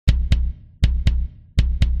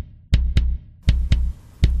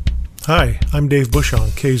Hi, I'm Dave Bush on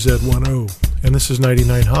KZ10, and this is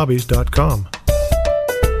 99hobbies.com.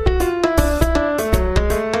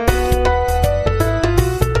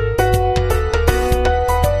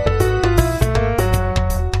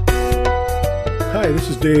 Hi, this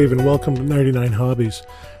is Dave, and welcome to 99 Hobbies.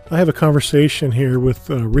 I have a conversation here with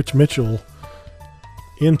Rich Mitchell,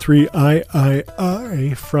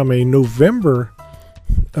 N3II, from a November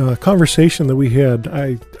conversation that we had.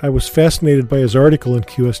 I was fascinated by his article in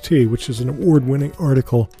QST, which is an award-winning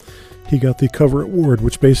article. He got the cover award,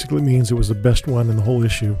 which basically means it was the best one in the whole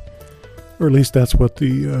issue. Or at least that's what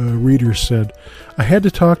the readers said. I had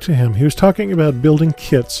to talk to him. He was talking about building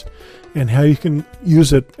kits and how you can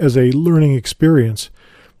use it as a learning experience.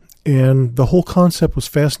 And the whole concept was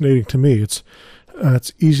fascinating to me.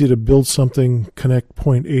 It's easy to build something, connect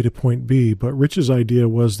point A to point B, but Rich's idea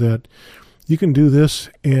was that you can do this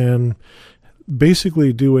and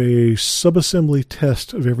basically do a subassembly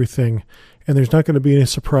test of everything, and there's not going to be any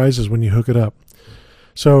surprises when you hook it up.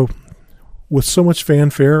 So, with so much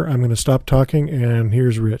fanfare, I'm going to stop talking, and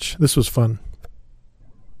here's Rich. This was fun.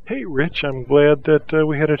 Hey, Rich, I'm glad that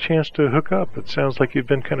we had a chance to hook up. It sounds like you've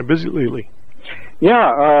been kind of busy lately.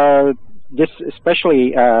 Yeah, this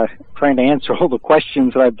especially trying to answer all the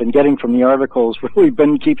questions that I've been getting from the articles really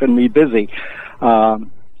been keeping me busy.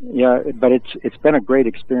 Yeah, but it's been a great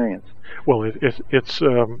experience. Well, it's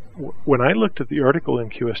when I looked at the article in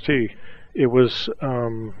QST, it was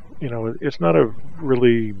it's not a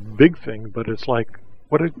really big thing, but it's like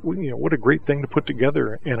what a great thing to put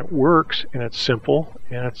together, and it works, and it's simple,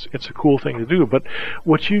 and it's a cool thing to do. But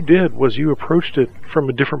what you did was you approached it from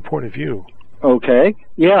a different point of view. Okay.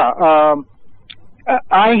 Yeah.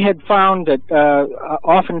 I had found that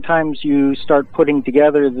oftentimes you start putting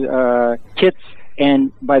together kits,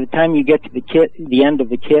 and by the time you get to the end of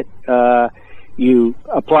the kit, you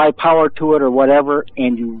apply power to it or whatever,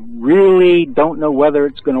 and you really don't know whether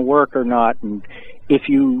it's going to work or not. And if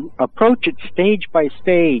you approach it stage by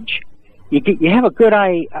stage, you have a good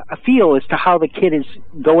feel as to how the kit is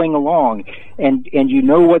going along, and you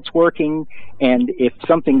know what's working, and if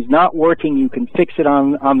something's not working, you can fix it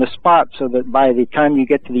on the spot, so that by the time you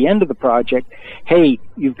get to the end of the project, hey,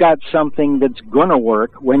 you've got something that's gonna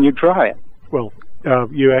work when you try it. Well,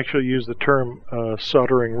 you actually used the term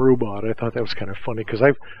soldering robot. I thought that was kind of funny, because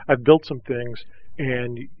I've built some things,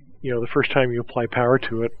 and the first time you apply power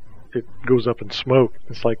to it, it goes up in smoke.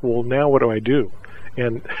 It's like, well, now what do I do?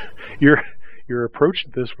 And your approach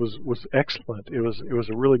to this was excellent. It was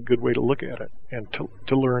a really good way to look at it, and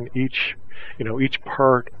to learn each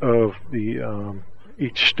part of the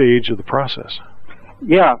each stage of the process.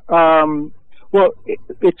 Yeah. Well,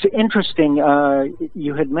 it's interesting.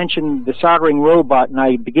 You had mentioned the soldering robot, and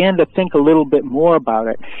I began to think a little bit more about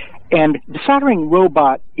it. And the soldering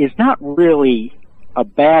robot is not really a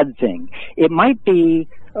bad thing. It might be,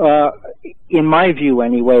 in my view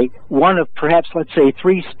anyway, one of perhaps, let's say,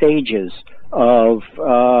 3 stages of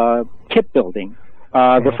kit building.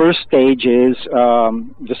 The first stage is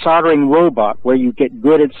the soldering robot, where you get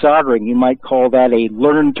good at soldering. You might call that a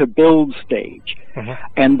learn to build stage.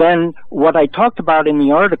 And then what I talked about in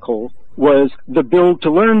the article was the build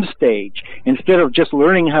to learn stage. Instead of just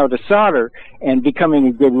learning how to solder and becoming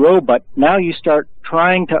a good robot, now you start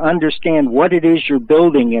trying to understand what it is you're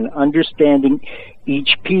building and understanding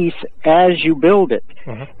each piece as you build it.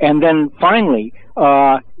 And then finally,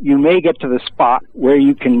 you may get to the spot where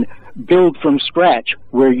you can build from scratch,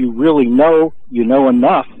 where you really know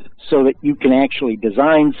enough so that you can actually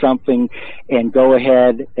design something and go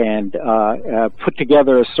ahead and put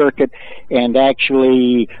together a circuit and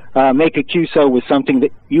actually make a QSO with something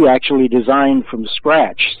that you actually designed from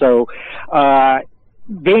scratch. So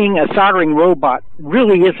being a soldering robot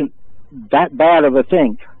really isn't that bad of a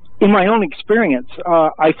thing. In my own experience,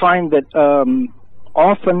 I find that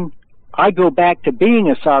often I go back to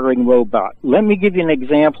being a soldering robot. Let me give you an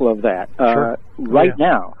example of that. Sure. Right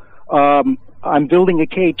now, I'm building a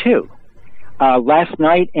K2. Last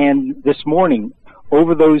night and this morning,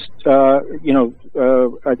 over those, an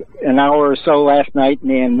hour or so last night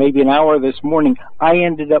and maybe an hour this morning, I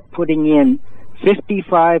ended up putting in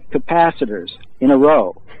 55 capacitors in a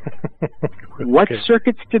row. What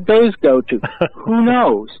circuits did those go to? Who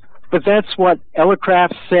knows? But that's what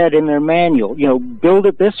Elecraft said in their manual. Build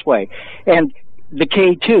it this way. And the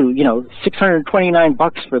K2,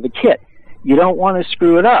 $629 for the kit. You don't want to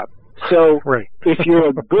screw it up. So if you're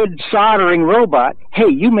a good soldering robot, hey,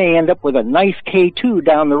 you may end up with a nice K2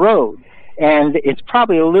 down the road. And it's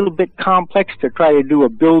probably a little bit complex to try to do a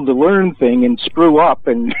build-to-learn thing and screw up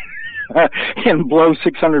and and blow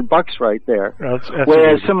 $600 right there. That's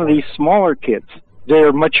Whereas some of these smaller kits,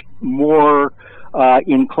 they're much more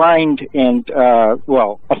inclined and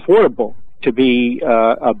affordable to be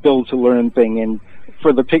a build-to-learn thing. And for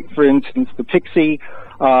instance, the Pixie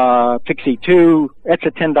 2, that's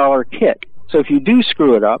a $10 kit. So if you do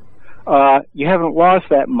screw it up, you haven't lost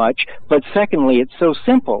that much. But secondly, it's so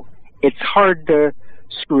simple, it's hard to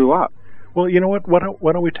screw up. Well, you know what? Why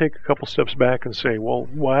don't we take a couple steps back and say, well,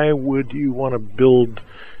 why would you want to build,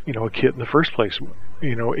 a kit in the first place?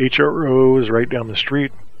 HRO is right down the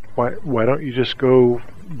street. Why don't you just go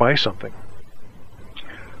buy something?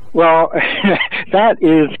 Well, that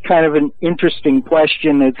is kind of an interesting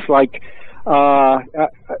question. It's like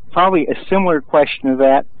probably a similar question to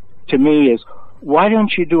that to me is, why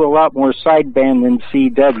don't you do a lot more sideband than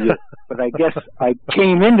CW? But I guess I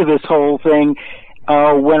came into this whole thing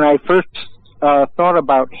when I first thought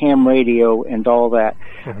about ham radio and all that,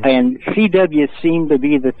 and CW seemed to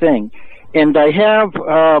be the thing. And I have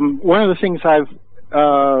one of the things I've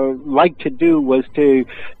liked to do was to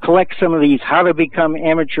collect some of these How to Become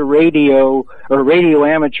Amateur Radio, or Radio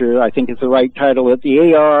Amateur, I think is the right title, that the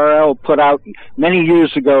ARRL put out many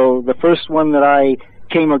years ago. The first one that I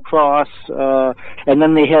came across, and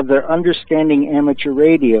then they have their Understanding Amateur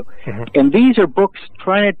Radio. And these are books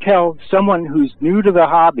trying to tell someone who's new to the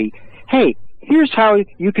hobby, hey, here's how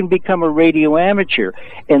you can become a radio amateur.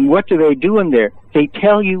 And what do they do in there? They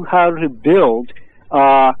tell you how to build,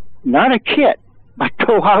 not a kit, but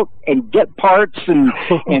go out and get parts and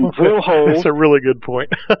drill holes. That's a really good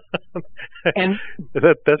point. And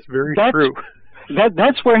that's very true.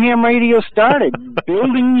 That's where ham radio started,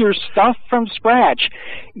 building your stuff from scratch.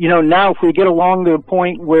 Now if we get along to the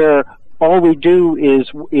point where all we do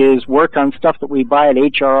is work on stuff that we buy at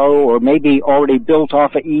HRO or maybe already built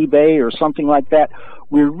off of eBay or something like that,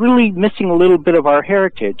 we're really missing a little bit of our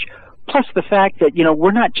heritage. Plus the fact that,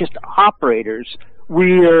 we're not just operators.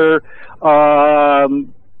 We're, I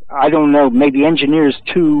don't know, maybe engineers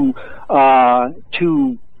too high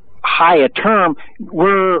a term.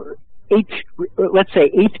 We're let's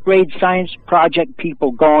say eighth grade science project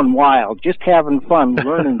people gone wild, just having fun,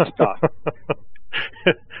 learning stuff.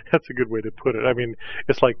 That's a good way to put it. I mean,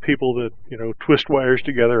 it's like people that, twist wires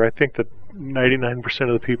together. I think that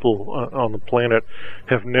 99% of the people on the planet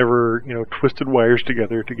have never, twisted wires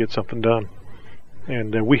together to get something done.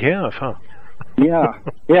 And we have, huh? Yeah,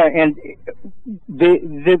 and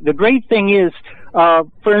the great thing is,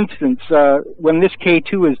 for instance, when this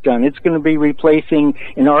K2 is done, it's going to be replacing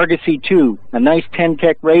an Argosy 2, a nice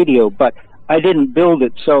 10-tech radio, but I didn't build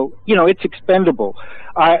it, so, it's expendable.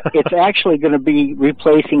 It's actually going to be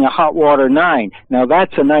replacing a Hot Water 9. Now,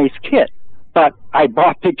 that's a nice kit, but I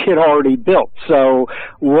bought the kit already built, so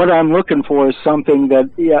what I'm looking for is something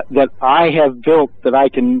that I have built that I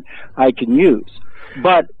can use.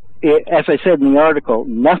 But as I said in the article,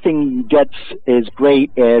 nothing gets as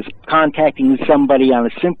great as contacting somebody on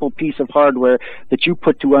a simple piece of hardware that you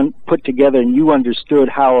put together and you understood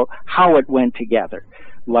how it went together.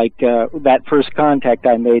 Like that first contact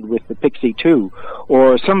I made with the Pixie 2,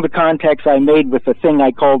 or some of the contacts I made with the thing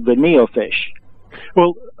I called the Neofish.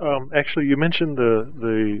 Well, actually, you mentioned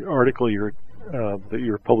the article that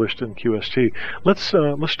you're published in QST.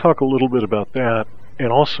 Let's talk a little bit about that.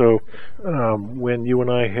 And also, when you and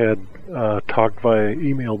I had talked via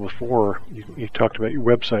email before, you talked about your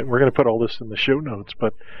website. We're going to put all this in the show notes,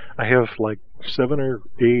 but I have like 7 or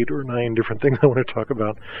 8 or 9 different things I want to talk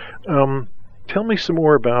about. Tell me some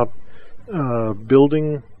more about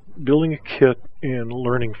building a kit and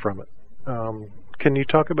learning from it. Can you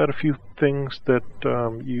talk about a few things that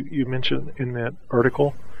you mentioned in that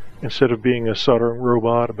article, instead of being a soldering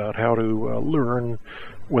robot, about how to learn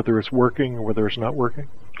whether it's working or whether it's not working?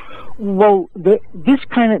 Well, this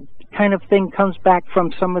kind of thing comes back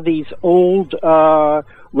from some of these old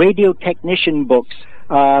radio technician books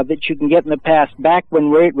that you can get in the past, back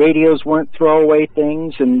when radios weren't throwaway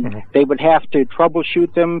things and they would have to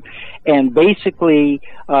troubleshoot them. And basically,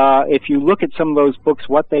 if you look at some of those books,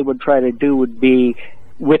 what they would try to do would be,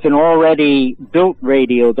 with an already built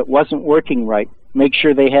radio that wasn't working right, make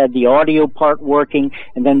sure they had the audio part working,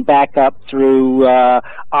 and then back up through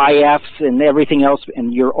IFs and everything else,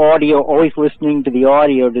 and your audio, always listening to the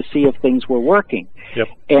audio to see if things were working. Yep.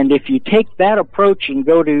 And if you take that approach and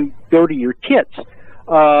go to your kits,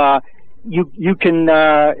 you can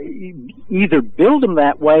either build them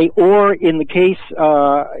that way, or in the case,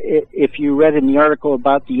 if you read in the article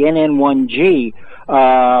about the NN1G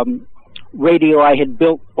radio I had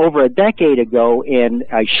built over a decade ago, and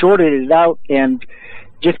I shorted it out and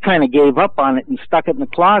just kind of gave up on it and stuck it in the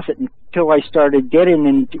closet, and till I started getting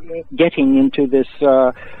into this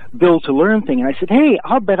build to learn thing. And I said, hey,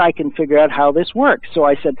 I'll bet I can figure out how this works. So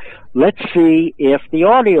I said, let's see if the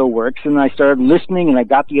audio works. And I started listening, and I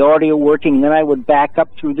got the audio working. And then I would back up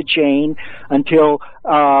through the chain until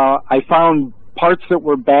I found parts that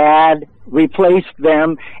were bad, replaced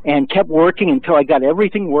them, and kept working until I got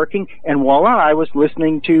everything working. And voila, I was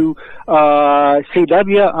listening to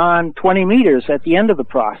CW on 20 meters at the end of the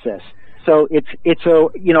process. So it's a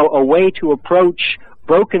way to approach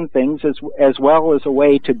broken things as well as a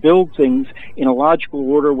way to build things in a logical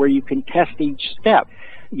order where you can test each step.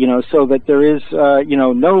 So that there is,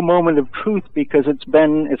 no moment of truth, because it's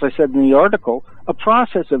been, as I said in the article, a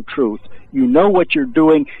process of truth. You know what you're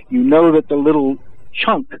doing. You know that the little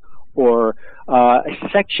chunk or a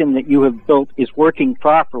section that you have built is working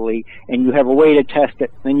properly, and you have a way to test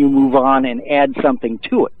it. Then you move on and add something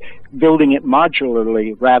to it, building it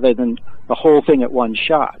modularly rather than the whole thing at one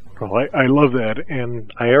shot. Well, I love that,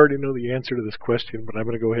 and I already know the answer to this question, but I'm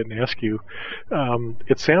going to go ahead and ask you.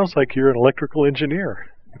 It sounds like you're an electrical engineer.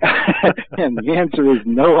 And the answer is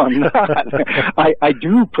no, I'm not. I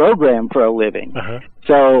do program for a living. Uh-huh.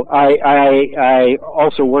 So I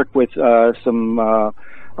also work with some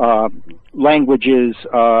languages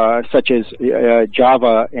such as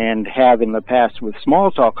Java, and have in the past with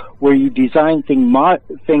Smalltalk, where you design things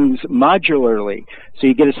modularly. So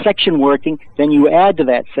you get a section working, then you add to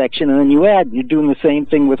that section, and then you're doing the same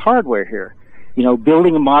thing with hardware here.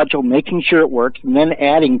 Building a module, making sure it works, and then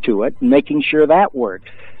adding to it, and making sure that works,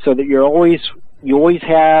 so that you always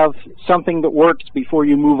have something that works before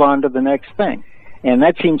you move on to the next thing. And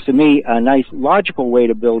that seems to me a nice logical way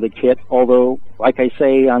to build a kit, although, like I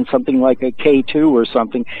say, on something like a K2 or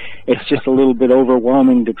something, it's just a little bit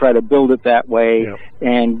overwhelming to try to build it that way, Yep.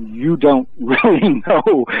 And you don't really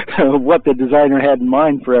know what the designer had in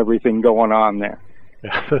mind for everything going on there.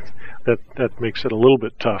 Yeah, that makes it a little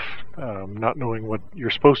bit tough, not knowing what you're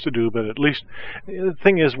supposed to do. But at least the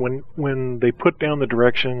thing is, when they put down the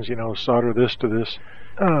directions, solder this to this.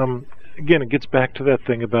 Again, it gets back to that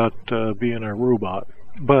thing about being a robot.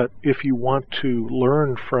 But if you want to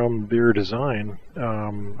learn from their design,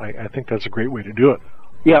 I think that's a great way to do it.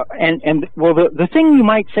 Yeah, and well, the thing you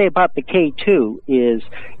might say about the K2 is,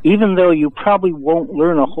 even though you probably won't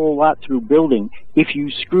learn a whole lot through building, if you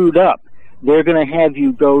screwed up, they're going to have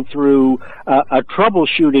you go through a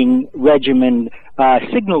troubleshooting regimen,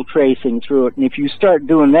 signal tracing through it. And if you start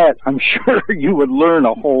doing that, I'm sure you would learn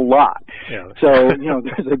a whole lot. Yeah. So,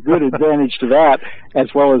 there's a good advantage to that,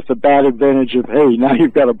 as well as the bad advantage of, hey, now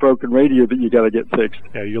you've got a broken radio that you got to get fixed.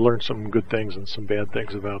 Yeah, you learn some good things and some bad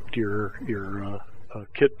things about your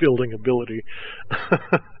kit building ability.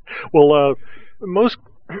 Well, most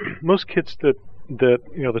kits that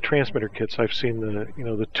the transmitter kits I've seen,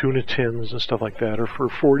 the tuna tins and stuff like that, are for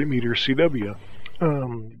 40 meter CW.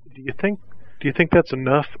 Do you think that's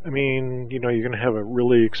enough? I mean, you're going to have a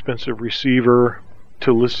really expensive receiver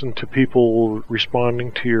to listen to people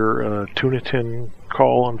responding to your tuna tin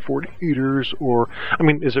call on 40 meters, or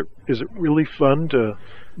is it really fun to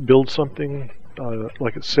build something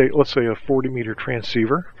like let's say a 40 meter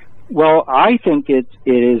transceiver? Well, I think it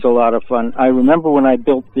is a lot of fun. I remember when I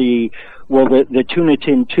built the Tuna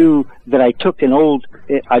Tin 2, that I took an old,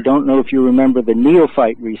 I don't know if you remember the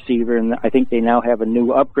Neophyte receiver, and I think they now have a new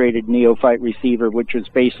upgraded Neophyte receiver, which was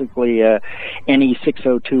basically a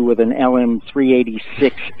NE602 with an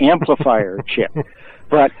LM386 amplifier chip.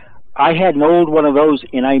 But I had an old one of those,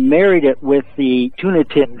 and I married it with the Tuna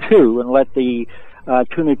Tin 2 and let the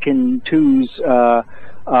Tuna Tin 2's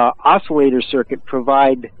oscillator circuit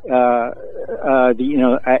provide as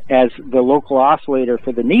the local oscillator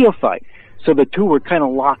for the Neophyte. So the two were kind of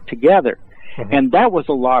locked together. Mm-hmm. And that was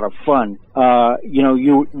a lot of fun. Where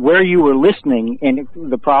you were listening, and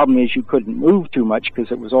the problem is you couldn't move too much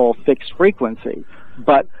because it was all fixed frequency.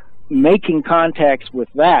 But making contacts with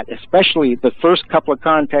that, especially the first couple of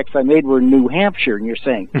contacts I made were in New Hampshire, and you're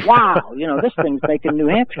saying, wow, this thing's making New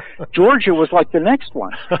Hampshire. Georgia was like the next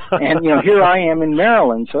one. And, here I am in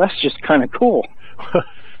Maryland, so that's just kind of cool.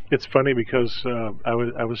 It's funny because I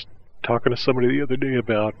was talking to somebody the other day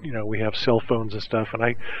about, we have cell phones and stuff, and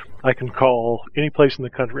I can call any place in the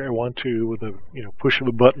country I want to with a, push of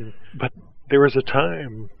a button. But there was a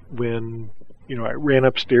time when I ran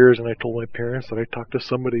upstairs and I told my parents that I talked to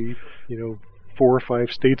somebody, 4 or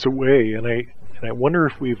 5 states away, and I wonder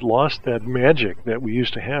if we've lost that magic that we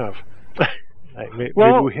used to have. Maybe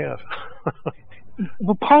we have.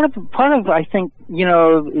 Well, part of I think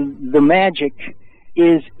the magic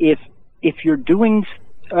is if you're doing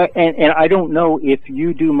and I don't know if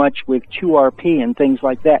you do much with QRP and things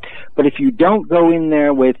like that, but if you don't go in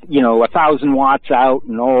there with, 1,000 watts out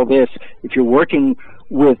and all this, if you're working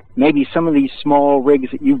with maybe some of these small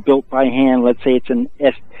rigs that you've built by hand, let's say it's an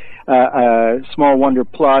Small Wonder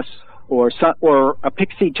Plus or a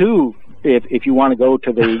Pixie 2, if you want to go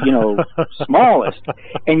to the smallest,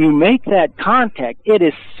 and you make that contact, it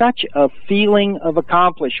is such a feeling of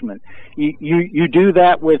accomplishment. You do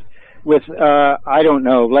that with I don't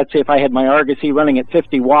know, let's say if I had my Argosy running at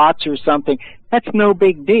 50 watts or something, that's no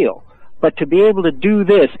big deal. But to be able to do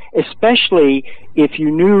this, especially if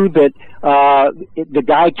you knew that the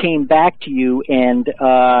guy came back to you and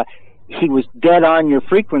he was dead on your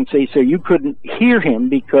frequency, so you couldn't hear him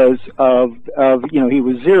because of he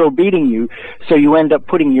was zero beating you, so you end up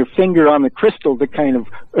putting your finger on the crystal to kind of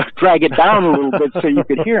drag it down a little bit so you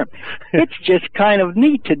could hear him. It's just kind of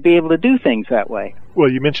neat to be able to do things that way.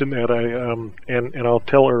 Well, you mentioned that, and I'll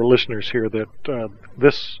tell our listeners here that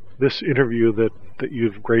this interview that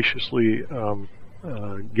you've graciously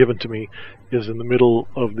given to me is in the middle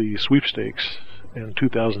of the sweepstakes in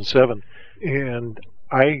 2007, and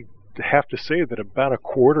I have to say that about a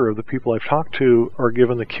quarter of the people I've talked to are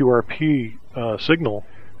given the QRP signal.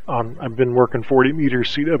 I've been working 40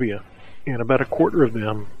 meters CW, and about a quarter of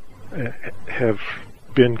them have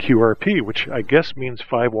been QRP, which I guess means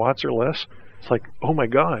 5 watts or less. It's like, oh my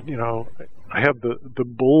God, I have the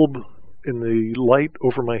bulb in the light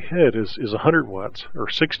over my head is 100 watts or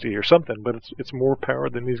 60 or something, but it's more power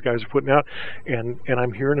than these guys are putting out, and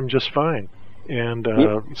I'm hearing them just fine. And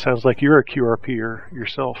it sounds like you're a QRPer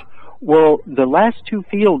yourself. Well, the last 2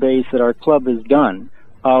 field days that our club has done,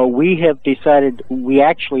 we have decided we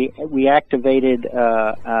activated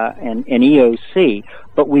an EOC,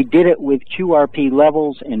 but we did it with QRP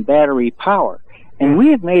levels and battery power. And we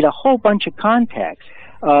have made a whole bunch of contacts,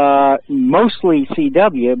 mostly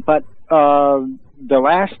CW, but the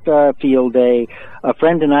last field day, a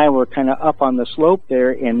friend and I were kind of up on the slope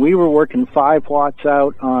there, and we were working 5 watts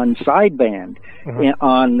out on sideband,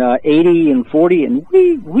 on 80 and 40, and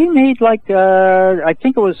we made like I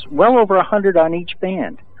think it was well over 100 on each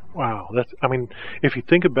band. Wow, if you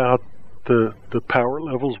think about the power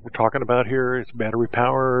levels we're talking about here, it's battery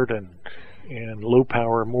powered and low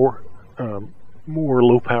power, more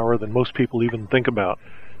low power than most people even think about.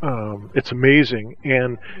 It's amazing,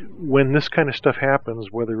 and when this kind of stuff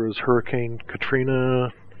happens, whether it was Hurricane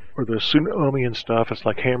Katrina or the tsunami and stuff, it's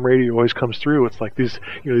like ham radio always comes through. It's like these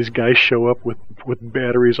guys show up with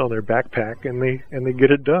batteries on their backpack, and they get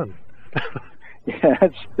it done. Yeah,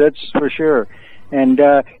 that's for sure. And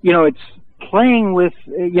it's playing with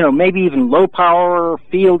maybe even low power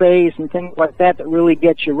field days and things like that really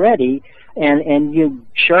gets you ready. And you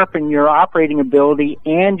sharpen your operating ability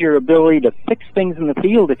and your ability to fix things in the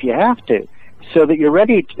field if you have to, so that you're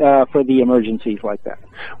ready for the emergencies like that.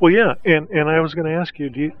 Well, yeah, and I was going to ask you,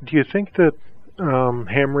 do you think that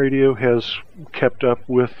ham radio has kept up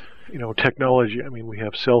with technology? I mean, we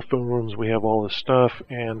have cell phones, we have all this stuff,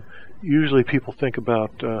 and usually people think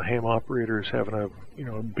about ham operators having a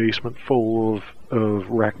basement full of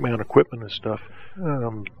rack mount equipment and stuff.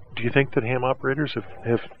 Do you think that ham operators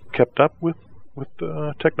have kept up with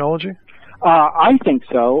technology? I think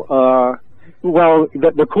so. Well,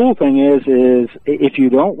 the cool thing is if you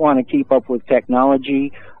don't want to keep up with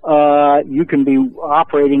technology, you can be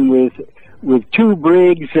operating with 2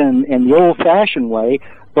 rigs and the old-fashioned way.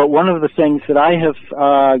 But one of the things that I have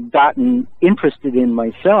gotten interested in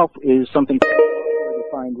myself is something called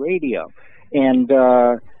software-defined radio, and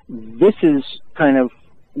this is kind of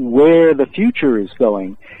where the future is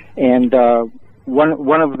going. And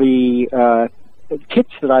one of the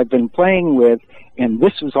kits that I've been playing with, and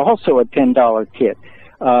this was also a $10 kit,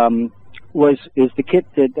 is the kit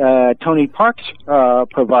that Tony Parks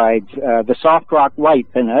provides, the Soft Rock Lite,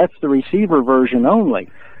 and that's the receiver version only.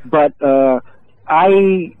 But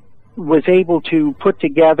I was able to put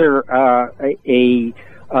together a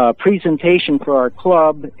presentation for our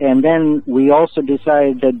club, and then we also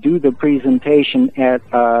decided to do the presentation at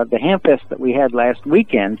the Hamfest that we had last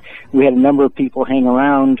weekend. We had a number of people hang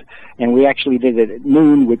around, and we actually did it at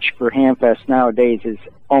noon, which for Hamfest nowadays is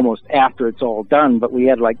almost after it's all done, but we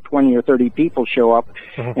had like 20 or 30 people show up,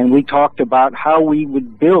 and we talked about how we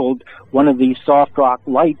would build one of these Soft Rock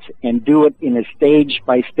Lights and do it in a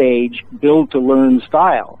stage-by-stage, build-to-learn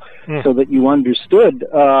style, so that you understood,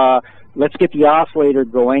 let's get the oscillator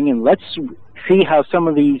going, and let's see how some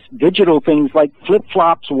of these digital things like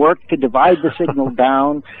flip-flops work to divide the signal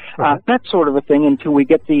down, that sort of a thing, until we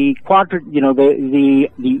get the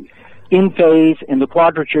the in-phase and the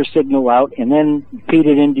quadrature signal out, and then feed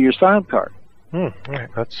it into your sound card. All right.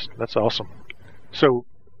 That's awesome. So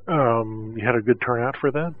You had a good turnout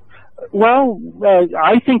for that? Well,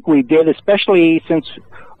 I think we did, especially since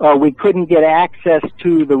we couldn't get access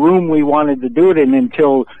to the room we wanted to do it in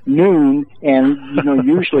until noon, and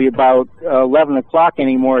usually about 11 o'clock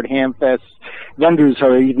anymore at Hamfest. Vendors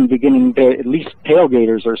are even beginning to, at least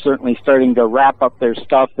tailgaters are certainly starting to wrap up their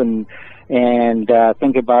stuff and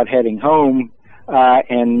think about heading home.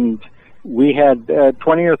 And we had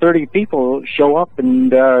 20 or 30 people show up,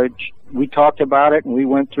 and we talked about it, and we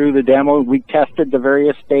went through the demo. We tested the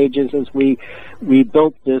various stages as we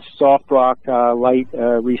built this SoftRock Lite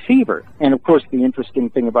receiver. And of course, the interesting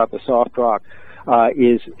thing about the SoftRock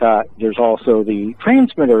is there's also the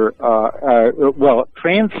transmitter,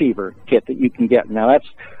 transceiver kit that you can get. Now that's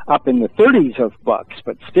up in the 30s of bucks,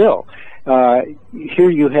 but still, here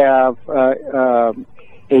you have a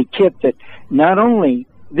kit that not only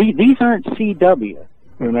these aren't CW.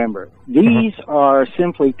 Remember, these are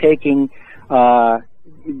simply taking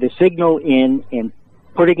the signal in and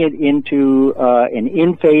putting it into an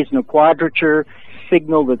in-phase and a quadrature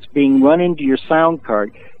signal that's being run into your sound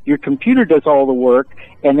card. Your computer does all the work,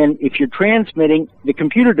 and then if you're transmitting, the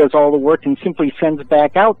computer does all the work and simply sends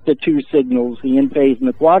back out the two signals, the in-phase and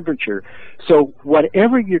the quadrature. So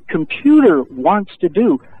whatever your computer wants to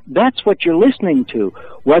do, that's what you're listening to,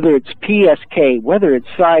 whether it's PSK, whether it's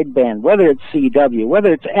sideband, whether it's CW,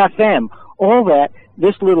 whether it's FM, all that,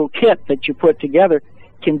 this little kit that you put together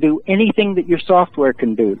can do anything that your software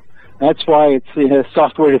can do. That's why it's a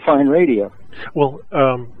software-defined radio. Well,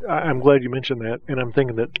 I'm glad you mentioned that, and I'm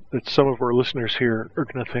thinking that some of our listeners here are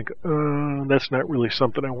going to think, that's not really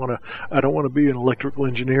something I don't want to be an electrical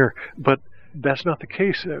engineer. But that's not the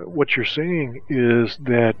case. What you're saying is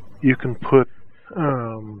that you can put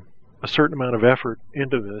a certain amount of effort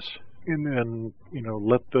into this, and then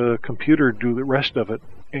let the computer do the rest of it,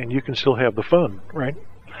 and you can still have the fun, right?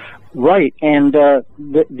 Right, and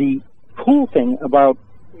the cool thing about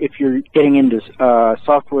if you're getting into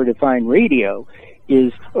software-defined radio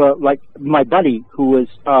is like my buddy who was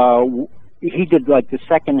he did like the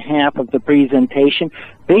second half of the presentation.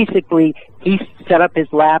 Basically, he set up his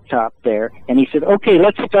laptop there, and he said, okay,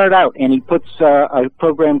 let's start out. And he puts a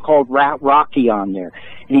program called Rocky on there.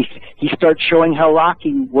 And he starts showing how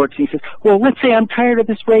Rocky works. He says, well, let's say I'm tired of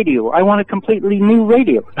this radio. I want a completely new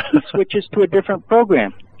radio. He switches to a different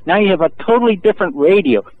program. Now you have a totally different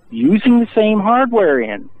radio using the same hardware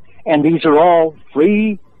in. And these are all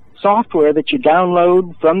free software that you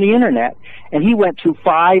download from the internet. And he went through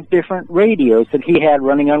 5 different radios that he had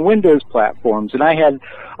running on Windows platforms. And I had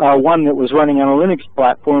one that was running on a Linux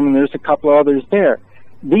platform, and there's a couple others there.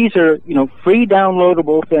 These are, free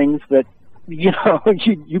downloadable things that,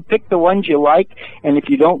 you pick the ones you like, and if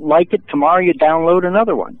you don't like it, tomorrow you download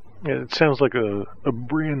another one. Yeah, it sounds like a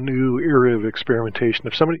brand new era of experimentation.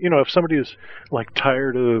 If somebody is like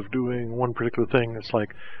tired of doing one particular thing, it's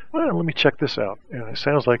like, well, let me check this out. And it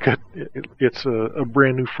sounds like it's a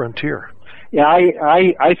brand new frontier. Yeah,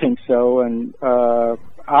 I think so, and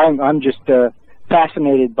I'm just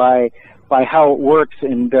fascinated by how it works.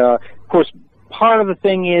 And of course, part of the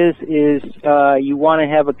thing is you want to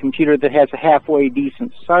have a computer that has a halfway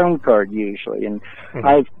decent sound card usually. And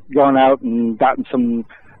I've gone out and gotten some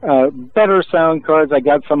better sound cards. I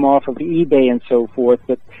got some off of eBay and so forth,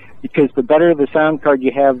 but because the better the sound card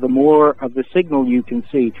you have, the more of the signal you can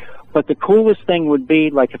see. But the coolest thing would be,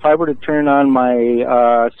 like, if I were to turn on my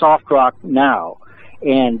SoftRock now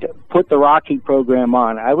and put the Rocky program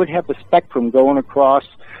on, I would have the spectrum going across,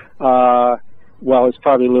 well, it's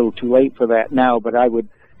probably a little too late for that now, but I would,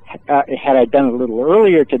 had I done it a little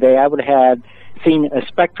earlier today, I would have seen a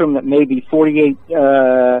spectrum that may be 48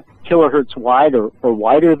 kilohertz wide or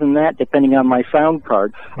wider than that, depending on my sound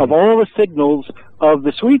card, of all the signals of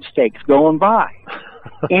the sweepstakes going by.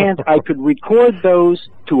 And I could record those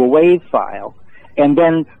to a WAV file, and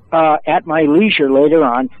then at my leisure later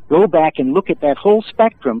on, go back and look at that whole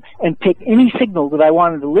spectrum and pick any signal that I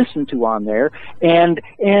wanted to listen to on there and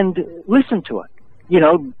listen to it,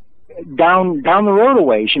 down the road a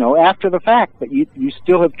ways, after the fact, but you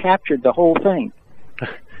still have captured the whole thing.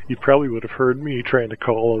 You probably would have heard me trying to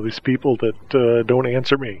call all these people that don't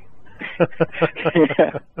answer me.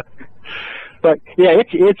 Yeah. But yeah,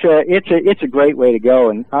 it's a great way to go.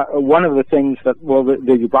 And one of the things that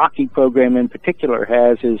the Rocky program in particular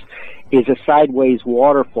has is a sideways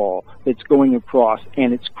waterfall that's going across,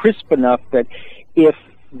 and it's crisp enough that if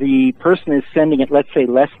the person is sending it, let's say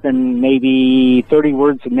less than maybe 30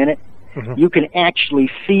 words a minute, you can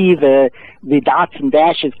actually see the dots and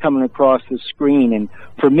dashes coming across the screen. And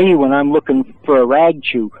for me, when I'm looking for a rag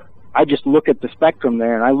chew, I just look at the spectrum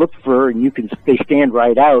there, and I look for, and they stand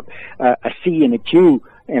right out, a C and a Q,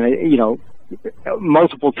 and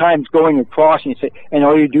multiple times going across, and you say, and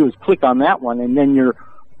all you do is click on that one, and then you're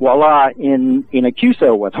voila in a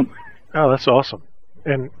QSO with them. Oh, that's awesome.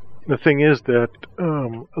 And the thing is that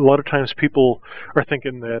a lot of times people are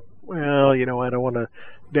thinking that, well, I don't want to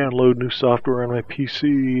download new software on my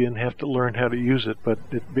PC and have to learn how to use it, but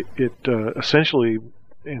it essentially,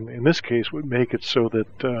 in this case, would make it so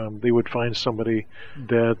that they would find somebody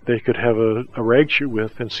that they could have a rag shoe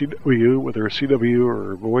with in CW, whether a CW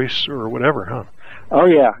or voice or whatever, huh? Oh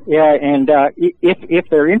yeah, and if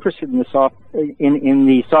they're interested in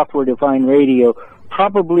the software-defined radio,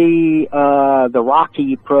 probably the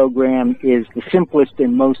Rocky program is the simplest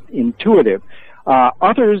and most intuitive.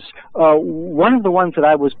 Others, one of the ones that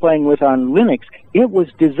I was playing with on Linux, it was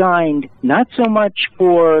designed not so much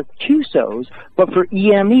for QSOs, but for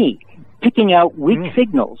EME, picking out weak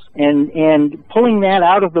signals and pulling that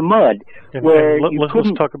out of the mud. And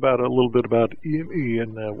let's talk about a little bit about EME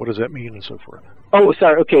and what does that mean and so forth. Oh,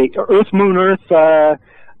 sorry. Okay, Earth, Moon, Earth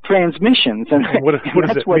transmissions. And what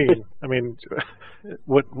does that mean? I mean,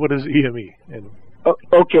 what is EME? And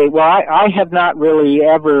okay, well, I have not really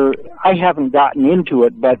I haven't gotten into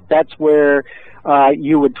it, but that's where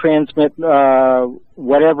you would transmit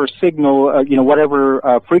whatever signal,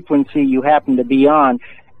 whatever frequency you happen to be on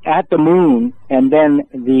at the moon, and then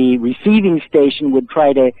the receiving station would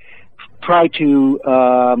try to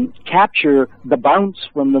capture the bounce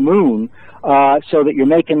from the moon, so that you're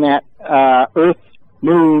making that Earth,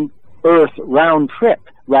 Moon, Earth round trip,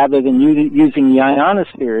 rather than using the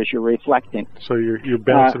ionosphere as your reflectant. So you're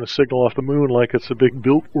bouncing a signal off the moon like it's a big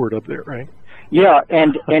billboard up there, right? Yeah,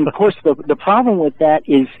 and of course the problem with that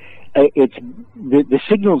is it's the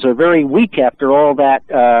signals are very weak after all that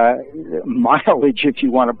mileage, if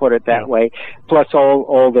you want to put it that way, plus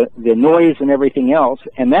all the noise and everything else,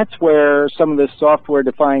 and that's where some of the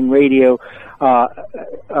software-defined radio,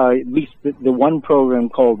 at least the one program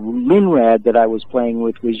called Linrad that I was playing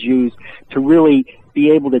with, was used to really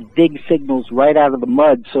be able to dig signals right out of the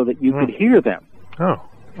mud so that you could hear them. Oh,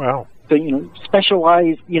 wow. So,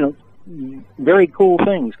 specialized, very cool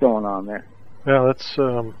things going on there. Yeah, that's,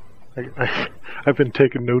 I've been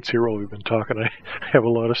taking notes here while we've been talking. I have a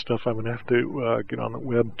lot of stuff I'm going to have to get on the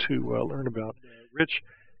web to learn about. Rich,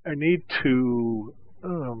 I need to,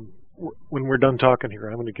 when we're done talking here,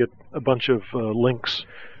 I'm going to get a bunch of links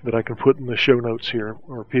that I can put in the show notes here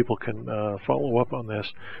where people can follow up on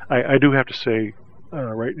this. I do have to say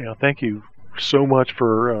right now, thank you so much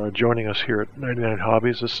for joining us here at 99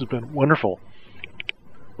 Hobbies. This has been wonderful.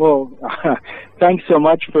 Well, thanks so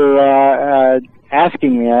much for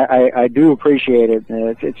asking me. I do appreciate it.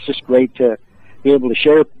 It's just great to be able to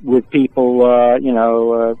share with people, I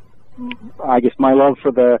guess my love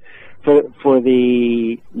for the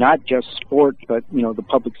not just sport, but the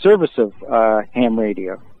public service of ham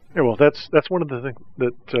radio. Yeah, well, that's one of the things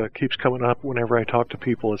that keeps coming up whenever I talk to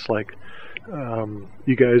people. It's like,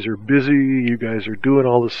 you guys are busy, you guys are doing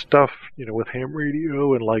all this stuff, with ham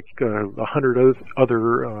radio and like 100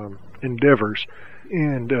 other endeavors,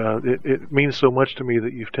 and it means so much to me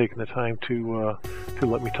that you've taken the time to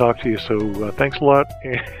let me talk to you. So thanks a lot,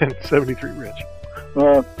 and 73 Rich.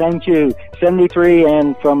 Well, thank you. 73,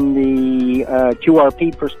 and from the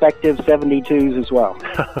QRP perspective, 72s as well.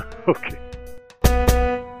 Okay.